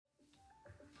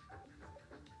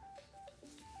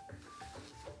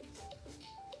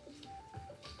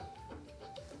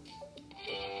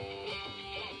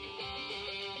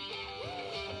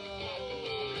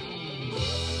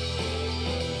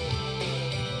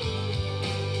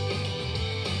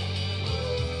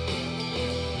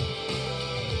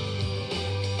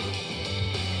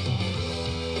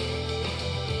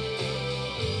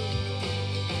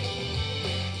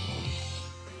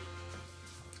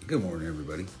Good morning,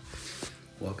 everybody.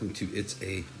 Welcome to It's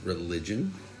a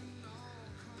Religion.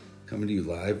 Coming to you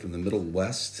live from the Middle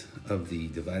West of the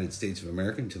divided states of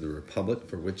America to the republic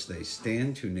for which they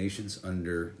stand, two nations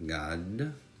under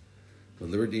God, with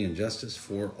liberty and justice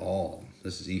for all.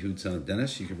 This is Ehud, son of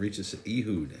Dennis. You can reach us at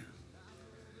Ehud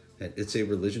at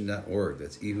itsareligion.org.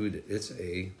 That's Ehud at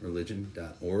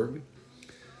itsareligion.org.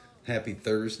 Happy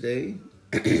Thursday.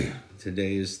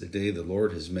 Today is the day the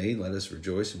Lord has made. Let us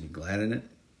rejoice and be glad in it.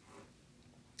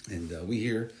 And we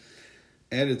here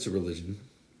at It's a Religion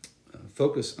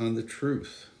focus on the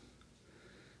truth.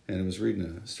 And I was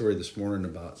reading a story this morning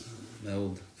about my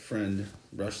old friend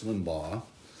Rush Limbaugh,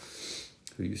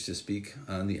 who used to speak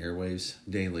on the airwaves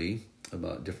daily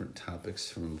about different topics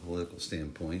from a political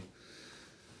standpoint.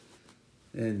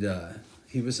 And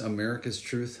he was America's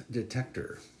truth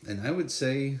detector. And I would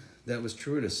say that was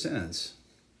true in a sense.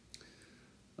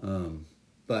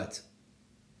 But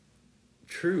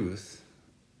truth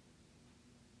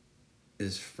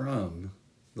is from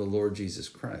the Lord Jesus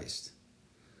Christ.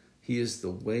 He is the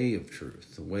way of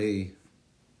truth. The way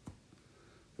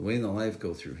in the life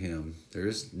go through him. There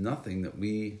is nothing that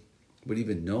we would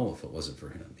even know if it wasn't for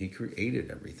him. He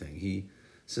created everything. He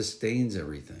sustains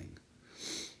everything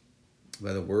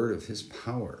by the word of his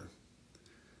power.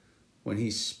 When he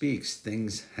speaks,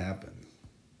 things happen.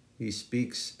 He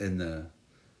speaks and the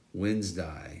winds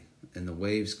die and the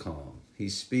waves calm. He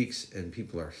speaks and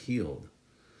people are healed.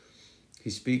 He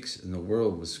speaks and the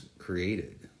world was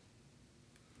created.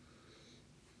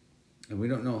 And we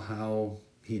don't know how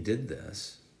he did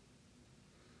this,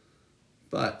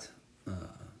 but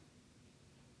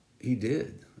he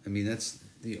did. I mean, that's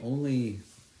the only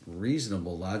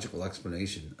reasonable, logical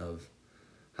explanation of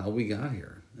how we got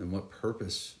here and what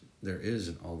purpose there is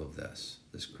in all of this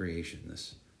creation,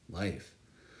 this life.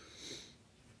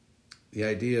 The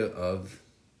idea of,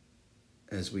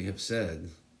 as we have said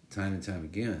time and time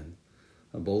again,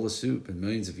 a bowl of soup in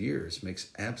millions of years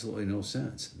makes absolutely no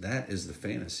sense. That is the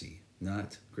fantasy,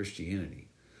 not Christianity.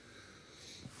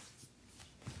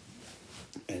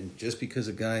 And just because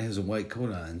a guy has a white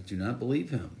coat on, do not believe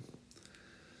him.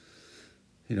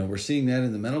 You know, we're seeing that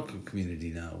in the medical community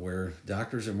now, where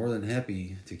doctors are more than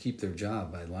happy to keep their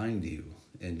job by lying to you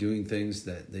and doing things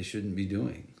that they shouldn't be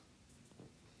doing.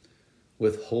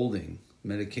 Withholding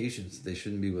medications they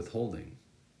shouldn't be withholding.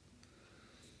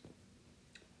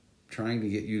 Trying to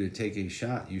get you to take a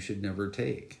shot you should never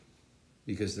take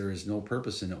because there is no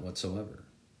purpose in it whatsoever.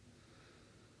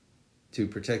 To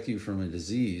protect you from a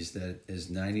disease that is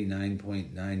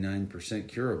 99.99%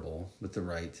 curable with the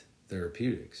right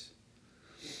therapeutics.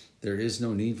 There is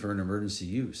no need for an emergency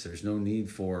use. There's no need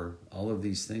for all of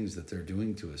these things that they're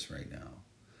doing to us right now.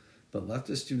 But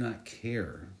leftists do not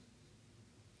care.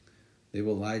 They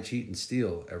will lie, cheat, and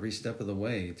steal every step of the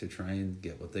way to try and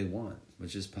get what they want,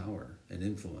 which is power and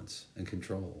influence and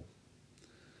control.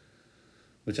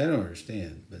 Which I don't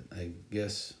understand, but I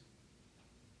guess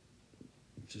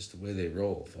it's just the way they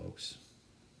roll, folks.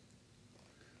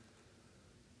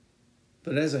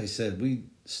 But as I said, we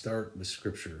start with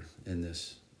Scripture on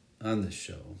this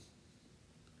show.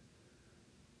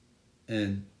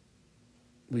 And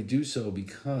we do so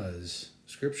because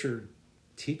Scripture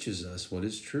teaches us what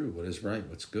is true, what is right,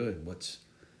 what's good, what's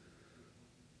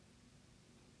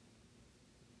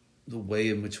the way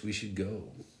in which we should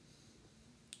go.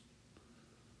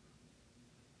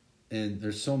 And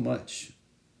there's so much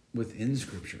within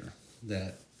Scripture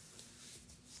that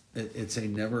it's a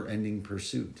never-ending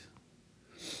pursuit.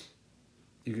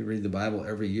 You could read the Bible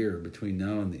every year between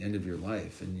now and the end of your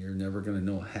life, and you're never going to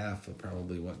know half of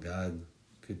probably what God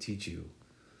could teach you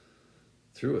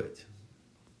through it.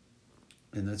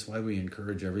 And that's why we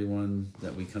encourage everyone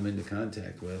that we come into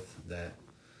contact with that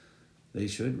they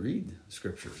should read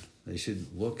Scripture. They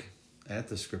should look at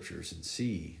the Scriptures and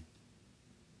see.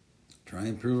 Try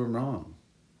and prove them wrong.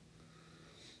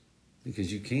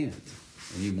 Because you can't,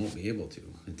 and you won't be able to.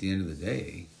 At the end of the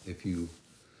day, if you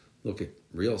look at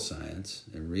real science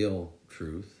and real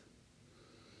truth.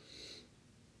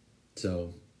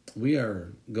 So we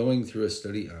are going through a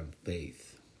study on faith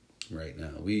right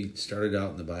now. We started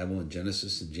out in the Bible in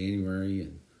Genesis in January,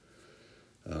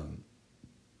 and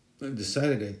I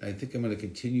decided I think I'm going to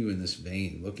continue in this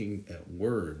vein, looking at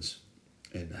words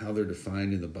and how they're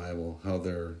defined in the Bible, how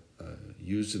they're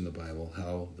used in the Bible,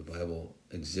 how the Bible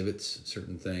exhibits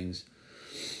certain things.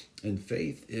 And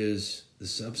faith is the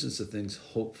substance of things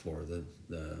hoped for, the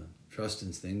trust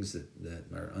in things that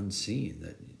are unseen,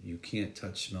 that you can't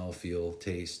touch, smell, feel,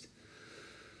 taste,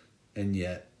 and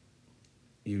yet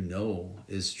you know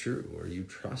is true, or you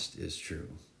trust is true.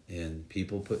 And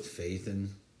people put faith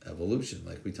in evolution,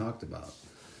 like we talked about.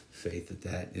 faith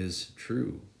that is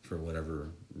true for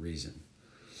whatever reason.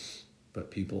 But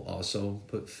people also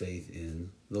put faith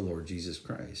in the Lord Jesus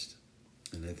Christ.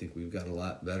 And I think we've got a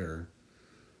lot better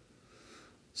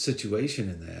situation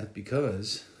in that,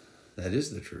 because that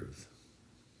is the truth.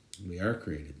 We are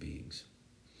created beings.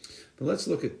 But let's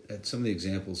look at some of the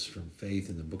examples from faith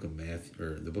in the book of Matthew,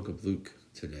 or the book of Luke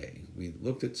today. We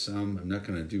looked at some. I'm not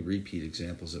going to do repeat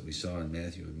examples that we saw in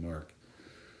Matthew and Mark.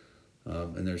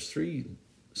 And there's 3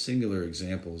 singular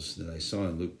examples that I saw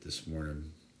in Luke this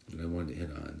morning that I wanted to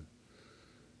hit on.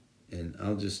 And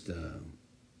I'll just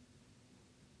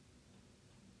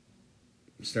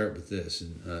start with this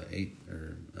in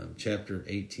chapter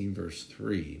 18, verse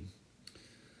 3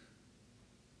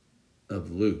 of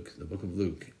Luke, the book of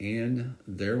Luke. And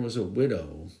there was a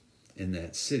widow in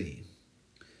that city,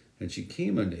 and she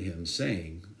came unto him,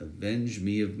 saying, Avenge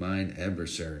me of mine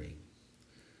adversary.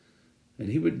 And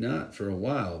he would not for a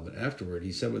while, but afterward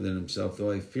he said within himself,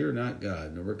 Though I fear not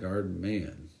God, nor regard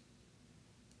man.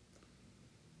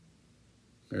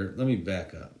 Or let me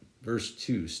back up. Verse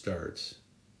 2 starts.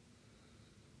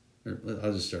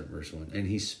 I'll just start verse 1. And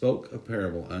he spoke a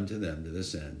parable unto them to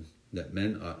this end, that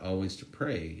men ought always to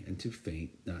pray, and to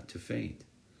faint not to faint.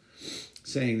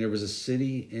 Saying, there was a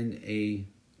city in a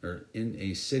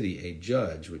city a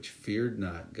judge which feared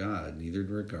not God, neither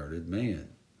regarded man.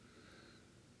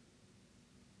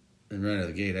 And right out of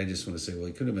the gate, I just want to say, well,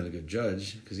 he could have been a good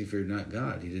judge because he feared not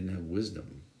God. He didn't have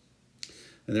wisdom.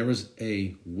 And there was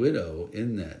a widow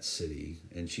in that city,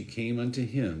 and she came unto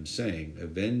him, saying,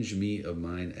 Avenge me of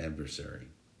mine adversary.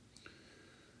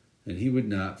 And he would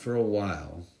not for a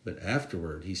while, but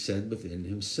afterward he said within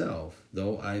himself,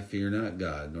 Though I fear not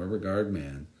God, nor regard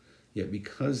man, yet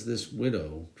because this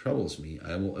widow troubles me,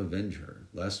 I will avenge her,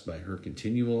 lest by her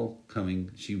continual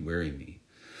coming she weary me.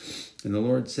 And the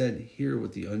Lord said, Hear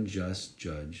what the unjust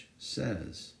judge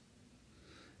says.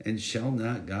 And shall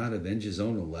not God avenge his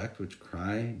own elect, which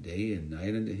cry day and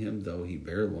night unto him, though he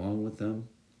bear long with them?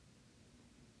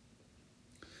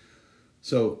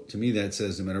 So to me that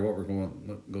says, no matter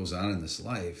what goes on in this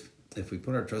life, if we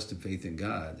put our trust and faith in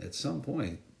God, at some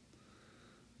point,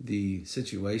 the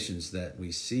situations that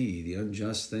we see, the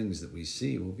unjust things that we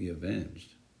see, will be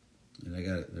avenged. And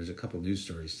there's a couple news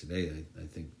stories today that I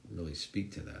think really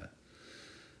speak to that.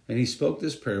 And he spoke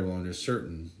this parable unto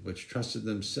certain which trusted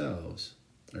themselves.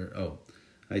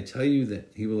 I tell you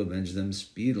that he will avenge them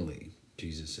speedily,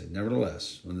 Jesus said.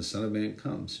 Nevertheless, when the Son of Man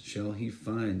comes, shall he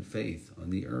find faith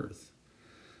on the earth?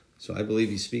 So I believe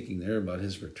he's speaking there about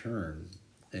his return.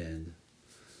 And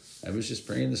I was just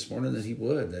praying this morning that he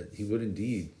would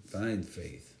indeed find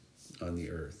faith on the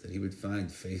earth, that he would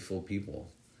find faithful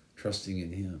people trusting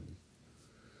in him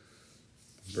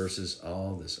versus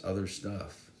all this other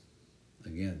stuff.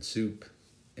 Again, soup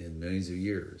in millions of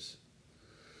years.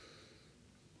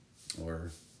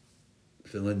 Or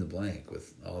fill in the blank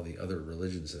with all the other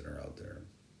religions that are out there.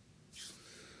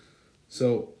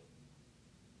 So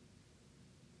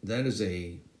that is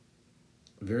a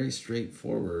very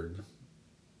straightforward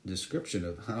description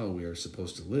of how we are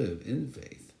supposed to live in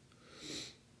faith.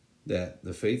 That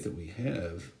the faith that we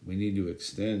have, we need to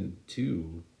extend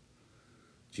to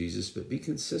Jesus, but be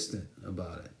consistent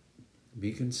about it.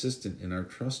 Be consistent in our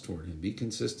trust toward him. Be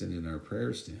consistent in our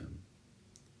prayers to him.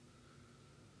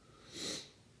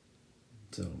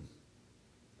 So,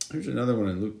 here's another one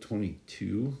in Luke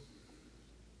 22,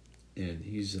 and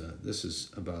he's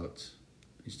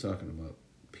talking about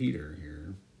Peter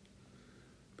here.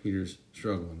 Peter's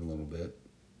struggling a little bit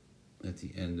at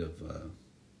the end of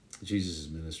Jesus'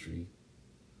 ministry,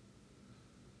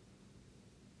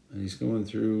 and he's going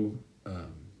through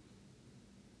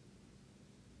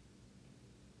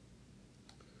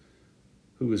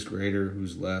who is greater,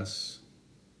 who's less.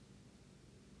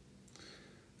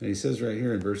 And he says right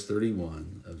here in verse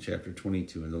 31 of chapter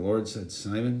 22, And the Lord said,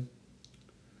 Simon,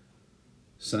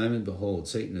 Simon, behold,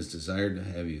 Satan has desired to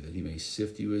have you, that he may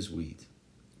sift you as wheat.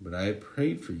 But I have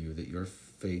prayed for you that your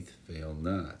faith fail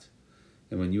not.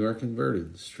 And when you are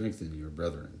converted, strengthen your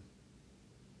brethren.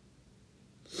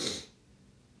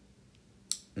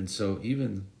 And so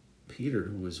even Peter,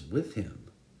 who was with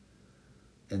him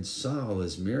and saw all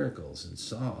his miracles and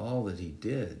saw all that he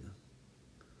did,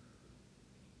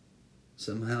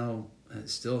 somehow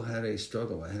still had a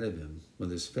struggle ahead of him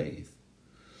with his faith.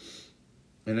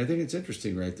 And I think it's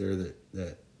interesting right there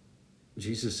that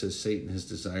Jesus says Satan has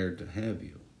desired to have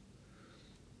you,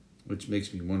 which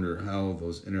makes me wonder how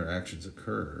those interactions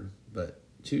occur. But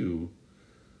two,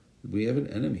 we have an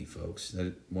enemy, folks,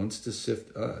 that wants to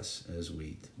sift us as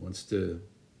wheat, wants to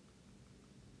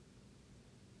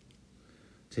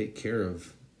take care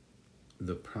of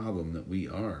the problem that we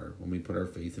are when we put our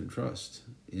faith and trust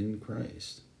in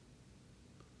Christ.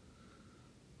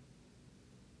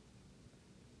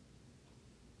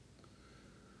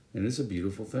 And it's a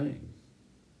beautiful thing.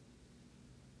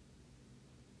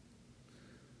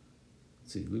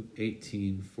 Let's see, Luke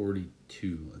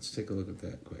 18:42. Let's take a look at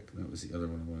that quick. That was the other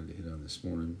one I wanted to hit on this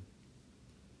morning.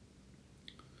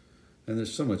 And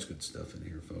there's so much good stuff in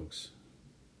here, folks.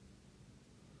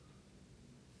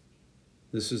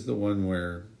 This is the one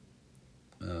where,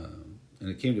 and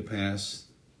it came to pass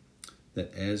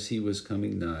that as he was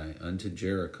coming nigh unto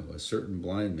Jericho, a certain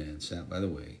blind man sat by the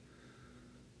way,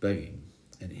 begging.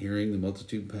 And hearing the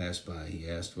multitude pass by, he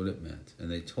asked what it meant.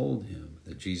 And they told him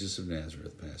that Jesus of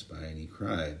Nazareth passed by, and he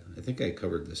cried, I think I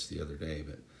covered this the other day,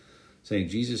 but saying,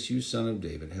 Jesus, you son of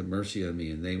David, have mercy on me.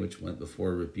 And they which went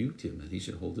before rebuked him, that he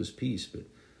should hold his peace. But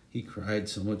he cried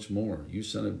so much more, you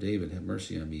son of David, have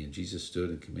mercy on me. And Jesus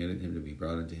stood and commanded him to be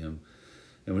brought unto him.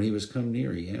 And when he was come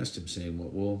near, he asked him, saying,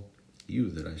 what will you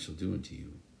that I shall do unto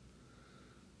you?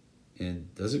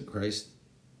 And doesn't Christ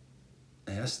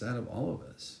ask that of all of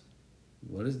us?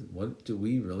 What do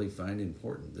we really find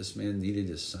important? This man needed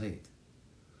his sight.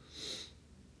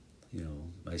 You know,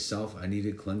 myself, I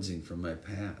needed cleansing from my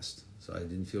past, so I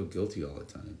didn't feel guilty all the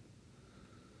time.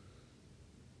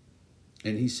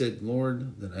 And he said,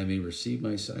 Lord, that I may receive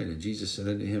my sight. And Jesus said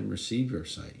unto him, receive your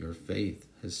sight. Your faith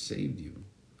has saved you.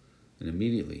 And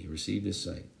immediately he received his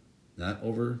sight. Not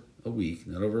over a week,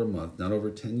 not over a month, not over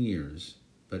 10 years,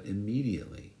 but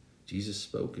immediately Jesus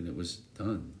spoke and it was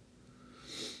done.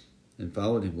 And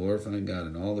followed him, glorifying God,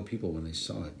 and all the people, when they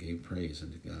saw it, gave praise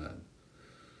unto God.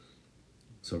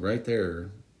 So right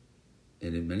there,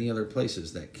 and in many other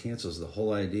places, that cancels the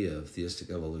whole idea of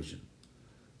theistic evolution.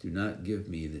 Do not give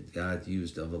me that God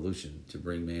used evolution to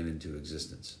bring man into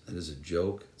existence. That is a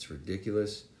joke. It's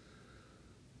ridiculous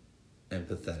and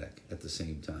pathetic at the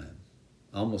same time.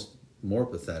 Almost more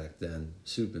pathetic than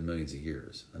soup in millions of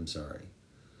years. I'm sorry.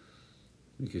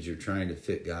 Because you're trying to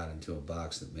fit God into a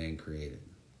box that man created,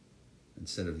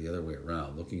 instead of the other way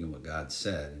around, looking at what God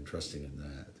said and trusting in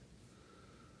that.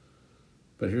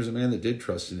 But here's a man that did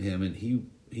trust in him, and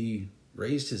he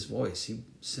raised his voice. He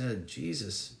said,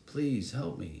 Jesus, please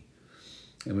help me.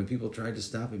 And when people tried to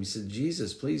stop him, he said,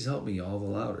 Jesus, please help me, all the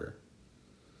louder.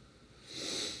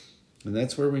 And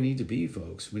that's where we need to be,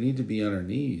 folks. We need to be on our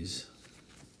knees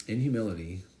in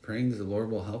humility, praying that the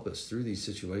Lord will help us through these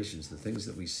situations, the things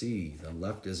that we see, the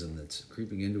leftism that's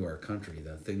creeping into our country,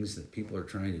 the things that people are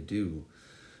trying to do,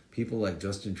 people like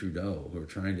Justin Trudeau who are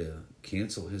trying to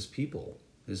cancel his people,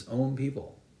 his own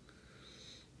people,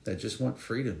 that just want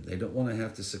freedom. They don't want to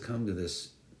have to succumb to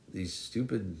these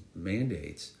stupid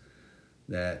mandates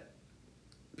that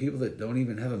people that don't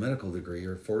even have a medical degree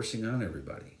are forcing on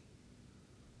everybody,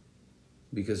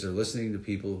 because they're listening to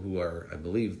people who are, I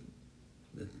believe,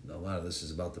 a lot of this is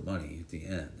about the money at the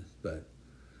end, but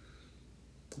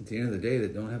at the end of the day,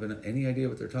 that don't have any idea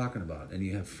what they're talking about. And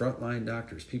you have frontline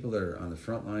doctors, people that are on the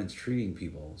front lines treating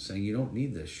people, saying you don't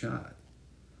need this shot,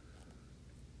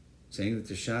 saying that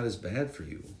the shot is bad for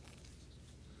you.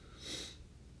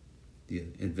 The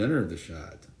inventor of the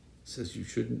shot says you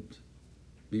shouldn't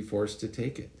be forced to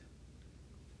take it.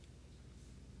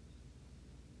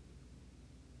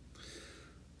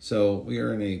 So we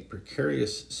are in a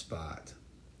precarious spot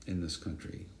in this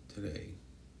country today.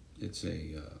 It's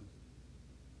a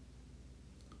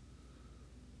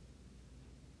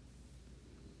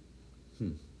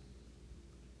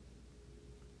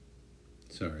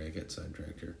sorry, I got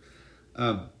sidetracked here.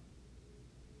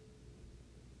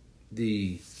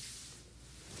 The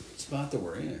spot that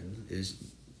we're in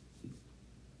is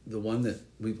the one that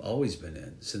we've always been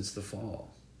in since the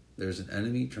fall. There's an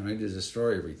enemy trying to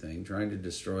destroy everything, trying to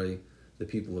destroy the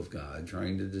people of God,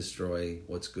 trying to destroy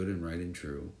what's good and right and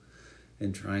true,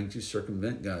 and trying to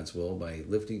circumvent God's will by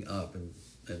lifting up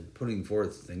and putting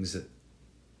forth things that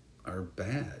are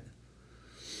bad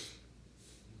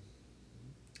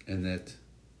and that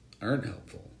aren't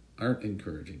helpful, aren't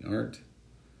encouraging, aren't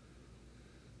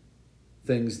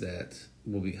things that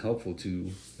will be helpful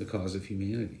to the cause of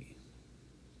humanity.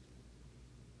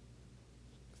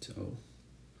 So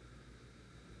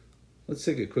let's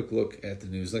take a quick look at the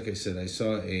news. Like I said, I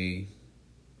saw a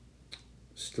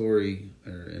story,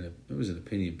 it was an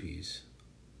opinion piece,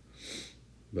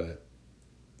 but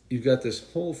you've got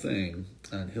this whole thing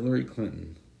on Hillary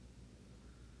Clinton,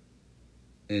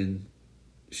 and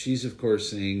she's, of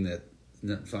course, saying that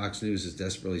Fox News is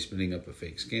desperately spinning up a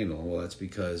fake scandal. Well, that's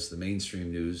because the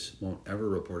mainstream news won't ever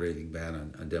report anything bad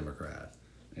on a Democrat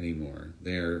anymore.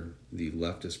 They're the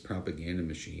leftist propaganda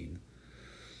machine,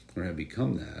 or have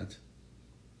become that.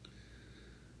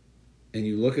 and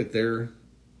you look at their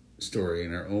story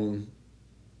in our own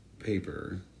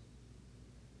paper,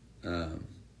 and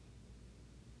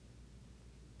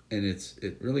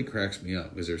it really cracks me up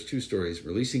because there's two stories: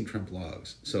 releasing Trump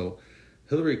logs. So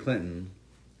Hillary Clinton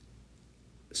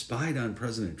spied on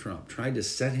President Trump, tried to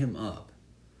set him up.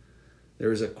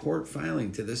 There is a court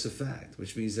filing to this effect,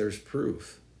 which means there's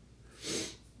proof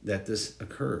that this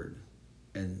occurred.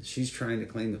 And she's trying to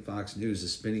claim that Fox News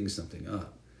is spinning something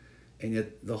up. And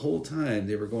yet the whole time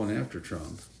they were going after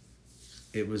Trump,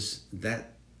 it was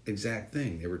that exact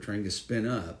thing they were trying to spin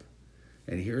up.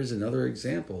 And here's another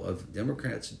example of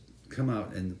Democrats come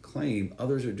out and claim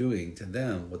others are doing to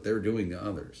them what they're doing to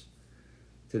others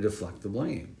to deflect the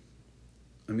blame.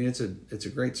 I mean, it's a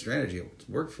great strategy. It's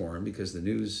worked for them because the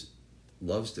news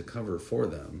loves to cover for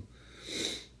them.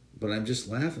 But I'm just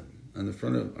laughing on the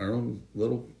front of our own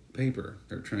little paper.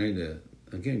 They're trying to,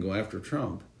 again, go after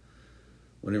Trump,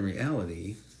 when in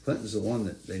reality, Clinton's the one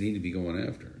that they need to be going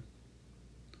after.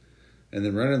 And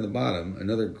then right on the bottom,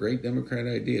 another great Democrat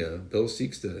idea: bill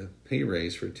seeks to pay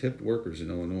raise for tipped workers in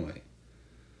Illinois.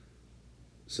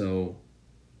 So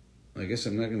I guess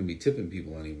I'm not going to be tipping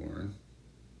people anymore,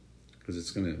 because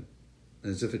it's going to,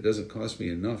 as if it doesn't cost me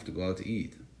enough to go out to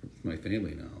eat with my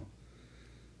family now,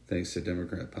 thanks to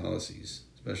Democrat policies,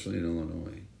 especially in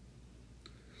Illinois.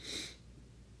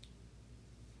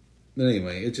 But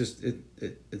anyway,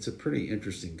 it's a pretty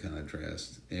interesting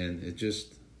contrast, and it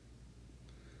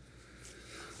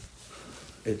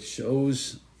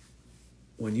shows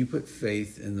when you put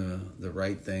faith in the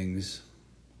right things.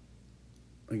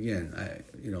 Again,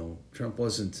 Trump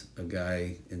wasn't a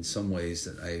guy in some ways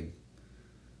that I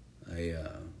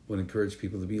would encourage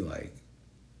people to be like,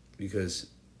 because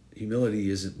humility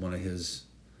isn't one of his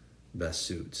best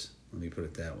suits. Let me put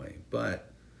it that way. But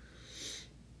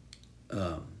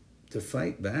to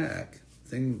fight back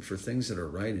for things that are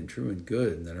right and true and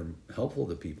good and that are helpful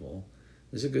to people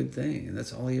is a good thing, and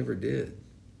that's all he ever did.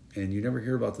 And you never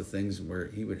hear about the things where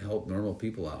he would help normal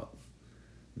people out.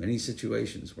 Many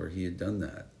situations where he had done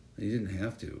that. He didn't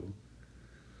have to.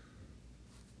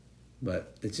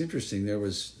 But it's interesting, there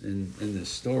was in this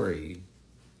story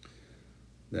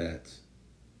that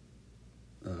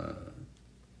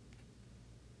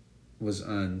was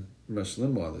on Rush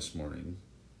Limbaugh this morning.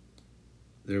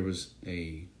 There was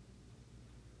a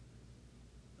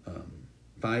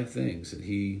 5 things that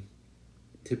he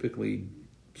typically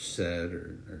said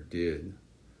or did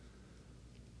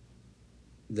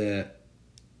that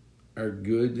are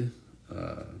good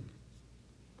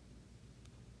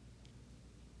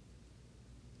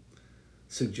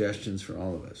suggestions for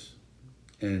all of us.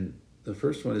 And the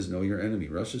first one is know your enemy.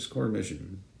 Rush's core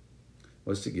mission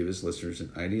was to give his listeners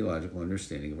an ideological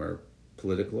understanding of our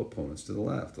political opponents to the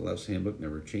left. The left's handbook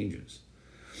never changes.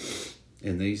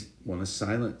 And they want to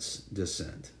silence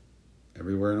dissent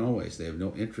everywhere and always. They have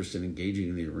no interest in engaging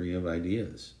in the arena of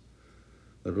ideas.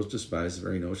 Liberals despise the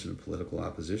very notion of political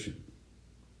opposition.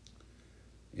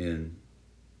 And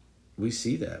we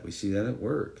see that. We see that at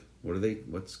work.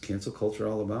 What's cancel culture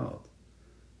all about?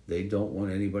 They don't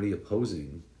want anybody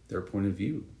opposing their point of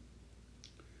view.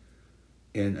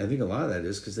 And I think a lot of that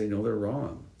is because they know they're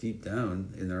wrong. Deep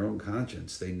down in their own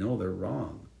conscience, they know they're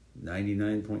wrong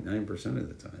 99.9% of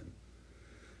the time.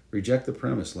 Reject the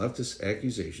premise. Leftist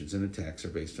accusations and attacks are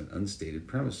based on unstated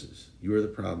premises. You are the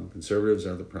problem. Conservatives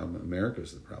are the problem. America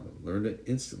is the problem. Learn to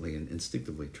instantly and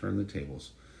instinctively turn the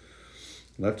tables.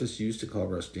 Leftists used to call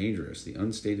Rush dangerous. The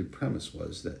unstated premise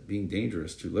was that being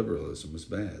dangerous to liberalism was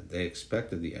bad. They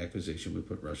expected the accusation would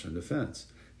put Rush on defense.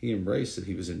 He embraced that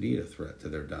he was indeed a threat to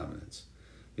their dominance.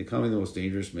 They call me the most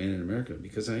dangerous man in America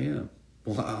because I am.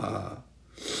 Blah.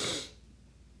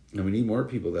 And we need more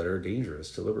people that are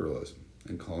dangerous to liberalism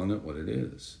and calling it what it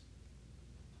is.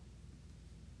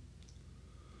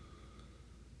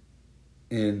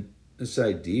 And this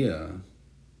idea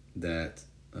that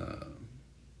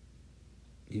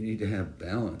you need to have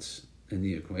balance in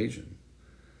the equation.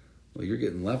 Well, you're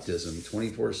getting leftism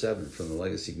 24/7 from the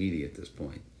legacy media at this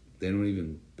point. They don't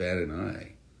even bat an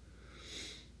eye.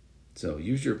 So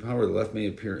use your power. The left may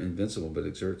appear invincible, but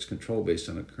exerts control based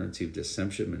on a currency of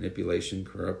deception, manipulation,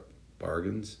 corrupt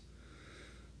bargains.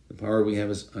 The power we have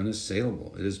is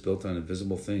unassailable. It is built on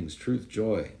invisible things: truth,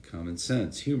 joy, common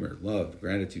sense, humor, love,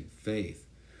 gratitude, faith.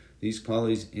 These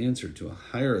qualities answer to a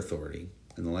higher authority,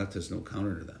 and the left has no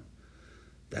counter to them.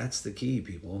 That's the key,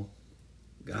 people.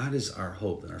 God is our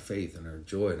hope and our faith and our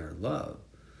joy and our love.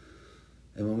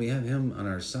 And when we have him on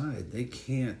our side, they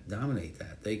can't dominate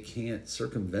that. They can't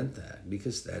circumvent that,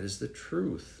 because that is the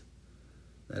truth.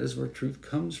 That is where truth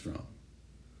comes from.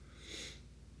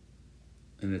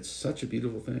 And it's such a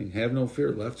beautiful thing. Have no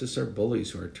fear. Leftists are bullies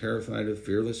who are terrified of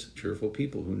fearless, cheerful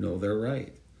people who know they're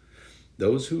right.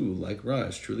 Those who, like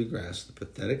Rush, truly grasp the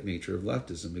pathetic nature of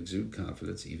leftism exude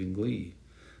confidence, even glee.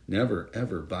 Never,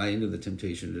 ever buy into the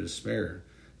temptation to despair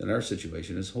that our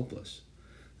situation is hopeless.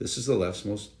 This is the left's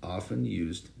most often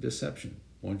used deception,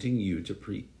 wanting you to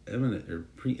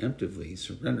preemptively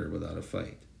surrender without a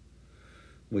fight.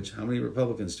 Which, how many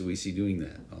Republicans do we see doing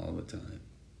that all the time?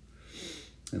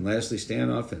 And lastly, stay on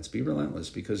offense. Be relentless,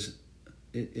 because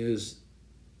the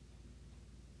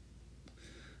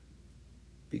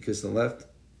left,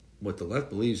 what the left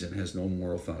believes in has no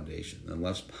moral foundation. The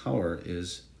left's power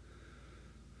is,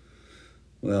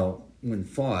 well, when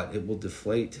fought, it will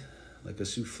deflate like a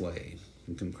souffle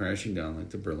and come crashing down like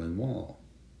the Berlin Wall.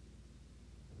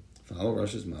 Follow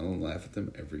Rush's model and laugh at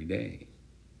them every day.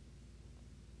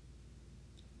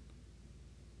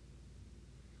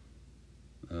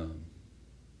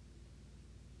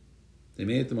 They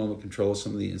may at the moment control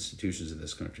some of the institutions of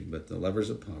this country, but the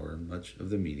levers of power and much of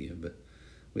the media, but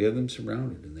we have them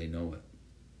surrounded and they know it.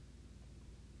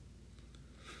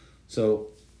 So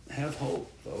have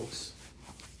hope, folks.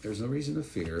 There's no reason to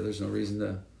fear. There's no reason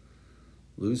to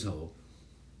lose hope.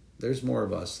 There's more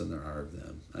of us than there are of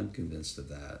them. I'm convinced of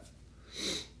that.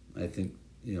 I think,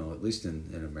 at least in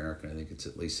America, I think it's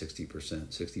at least 60%,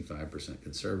 65%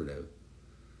 conservative.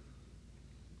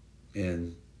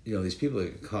 And, these people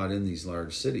that get caught in these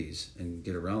large cities and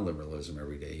get around liberalism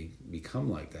every day become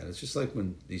like that. It's just like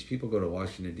when these people go to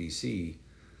Washington, D.C.,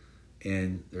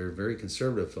 and they're very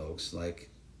conservative folks.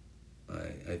 Like,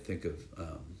 I think of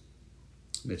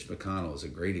Mitch McConnell is a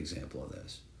great example of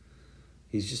this.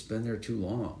 He's just been there too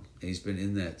long. And he's been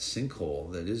in that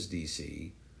sinkhole that is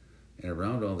D.C., and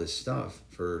around all this stuff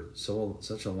for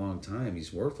such a long time.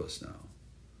 He's worthless now.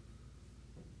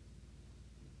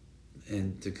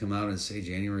 And to come out and say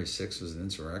January 6th was an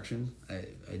insurrection,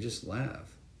 I just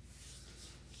laugh.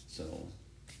 So,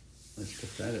 that's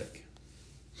pathetic.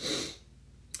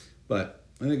 But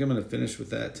I think I'm going to finish with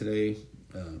that today.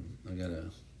 I got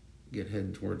to get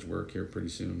heading towards work here pretty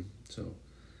soon. So,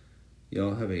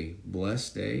 y'all have a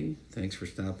blessed day. Thanks for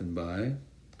stopping by.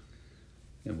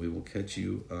 And we will catch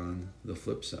you on the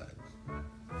flip side.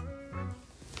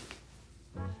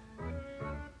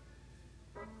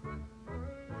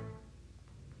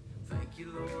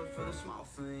 Lord, for the small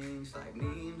things like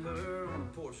me and her on a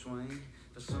porch swing,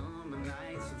 for summer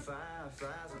nights and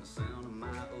fireflies and the sound of my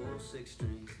old six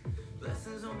string.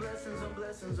 Blessings on blessings on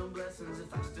blessings on blessings.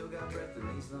 If I still got breath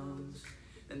in these lungs,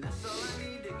 then that's all I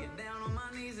need to get down on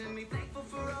my knees and be thankful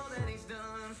for all that